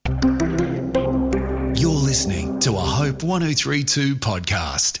to a Hope 1032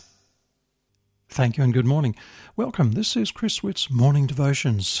 podcast. Thank you and good morning. Welcome. This is Chris Witt's Morning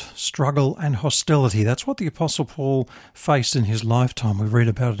Devotions. Struggle and hostility. That's what the Apostle Paul faced in his lifetime. We read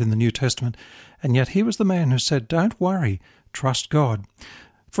about it in the New Testament. And yet he was the man who said, don't worry, trust God.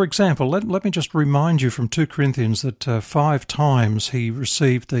 For example, let me just remind you from 2 Corinthians that 5 times he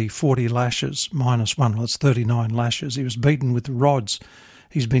received the 40 lashes minus 1. Well, that's 39 lashes. He was beaten with rods.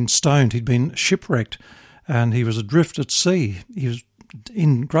 He's been stoned. He'd been shipwrecked. And he was adrift at sea. He was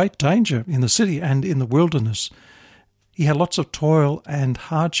in great danger in the city and in the wilderness. He had lots of toil and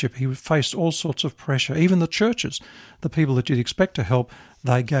hardship. He faced all sorts of pressure. Even the churches, the people that you'd expect to help,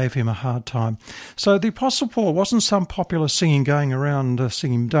 they gave him a hard time. So the Apostle Paul wasn't some popular singing going around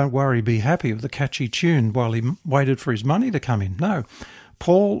singing "Don't Worry, Be Happy" with a catchy tune while he waited for his money to come in. No,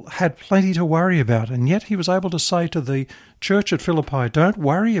 Paul had plenty to worry about, and yet he was able to say to the church at Philippi, don't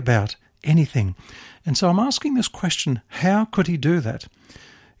worry about anything. And so I'm asking this question, how could he do that?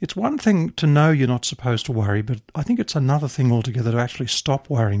 It's one thing to know you're not supposed to worry, but I think it's another thing altogether to actually stop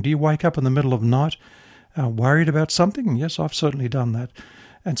worrying. Do you wake up in the middle of the night worried about something? Yes, I've certainly done that.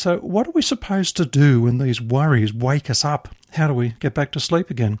 And so what are we supposed to do when these worries wake us up? How do we get back to sleep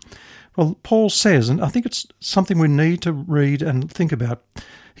again? Well, Paul says, and I think it's something we need to read and think about.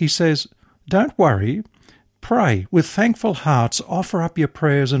 He says, don't worry, pray. With thankful hearts, offer up your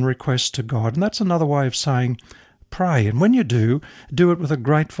prayers and requests to God. And that's another way of saying pray. And when you do it with a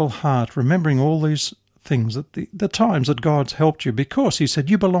grateful heart, remembering all these things, that the times that God's helped you, because he said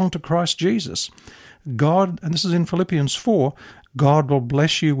you belong to Christ Jesus. God, and this is in Philippians 4, God will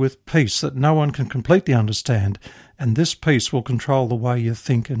bless you with peace that no one can completely understand, and this peace will control the way you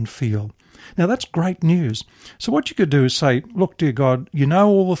think and feel. Now that's great news. So what you could do is say, look, dear God, you know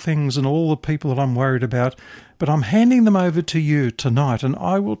all the things and all the people that I'm worried about, but I'm handing them over to you tonight, and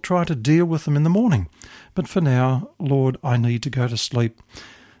I will try to deal with them in the morning. But for now, Lord, I need to go to sleep.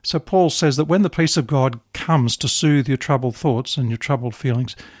 So Paul says that when the peace of God comes to soothe your troubled thoughts and your troubled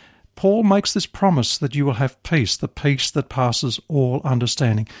feelings, Paul makes this promise that you will have peace, the peace that passes all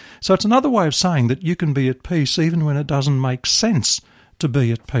understanding. So it's another way of saying that you can be at peace even when it doesn't make sense to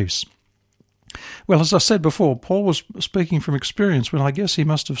be at peace. Well, as I said before, Paul was speaking from experience when I guess he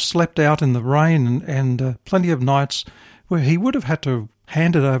must have slept out in the rain and plenty of nights where he would have had to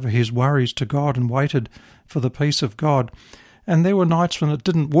hand it over his worries to God and waited for the peace of God. And there were nights when it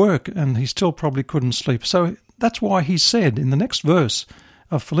didn't work and he still probably couldn't sleep. So that's why he said in the next verse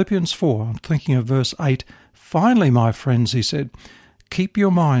of Philippians 4, I'm thinking of verse 8, finally, my friends, he said, keep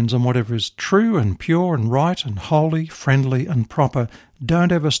your minds on whatever is true and pure and right and holy, friendly and proper.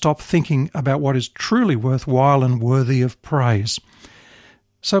 Don't ever stop thinking about what is truly worthwhile and worthy of praise.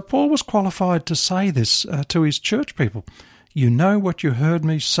 So Paul was qualified to say this to his church people. You know what you heard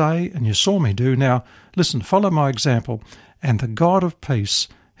me say and you saw me do. Now, listen, follow my example, and the God of peace,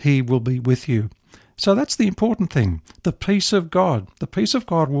 he will be with you. So that's the important thing, the peace of God. The peace of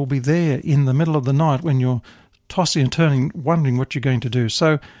God will be there in the middle of the night when you're tossing and turning, wondering what you're going to do.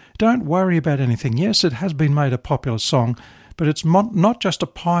 So don't worry about anything. Yes, it has been made a popular song, but it's not just a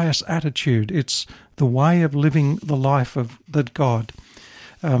pious attitude. It's the way of living the life of that God.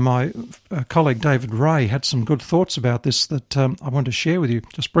 My colleague David Ray had some good thoughts about this that I want to share with you.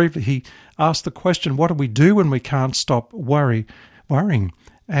 Just briefly, he asked the question, what do we do when we can't stop worrying?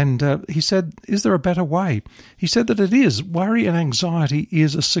 And he said, is there a better way? He said that it is. Worry and anxiety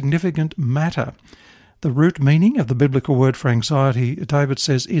is a significant matter. The root meaning of the biblical word for anxiety, David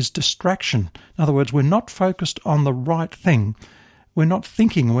says, is distraction. In other words, we're not focused on the right thing. We're not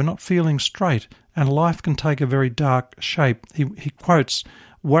thinking, we're not feeling straight, and life can take a very dark shape. He quotes,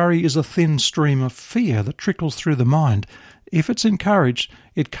 worry is a thin stream of fear that trickles through the mind. If it's encouraged,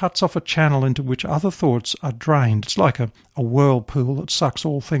 it cuts off a channel into which other thoughts are drained. It's like a whirlpool that sucks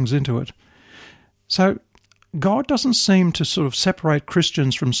all things into it. So God doesn't seem to sort of separate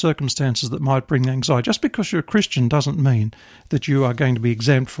Christians from circumstances that might bring anxiety. Just because you're a Christian doesn't mean that you are going to be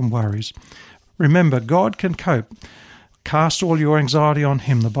exempt from worries. Remember, God can cope. Cast all your anxiety on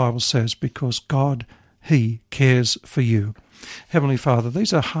him, the Bible says, because God, he cares for you. Heavenly Father,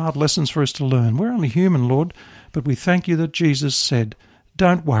 these are hard lessons for us to learn. We're only human, Lord, but we thank you that Jesus said,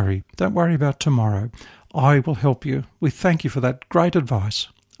 don't worry about tomorrow. I will help you. We thank you for that great advice.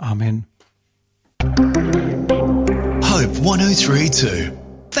 Amen. Hope 1032.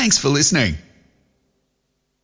 Thanks for listening.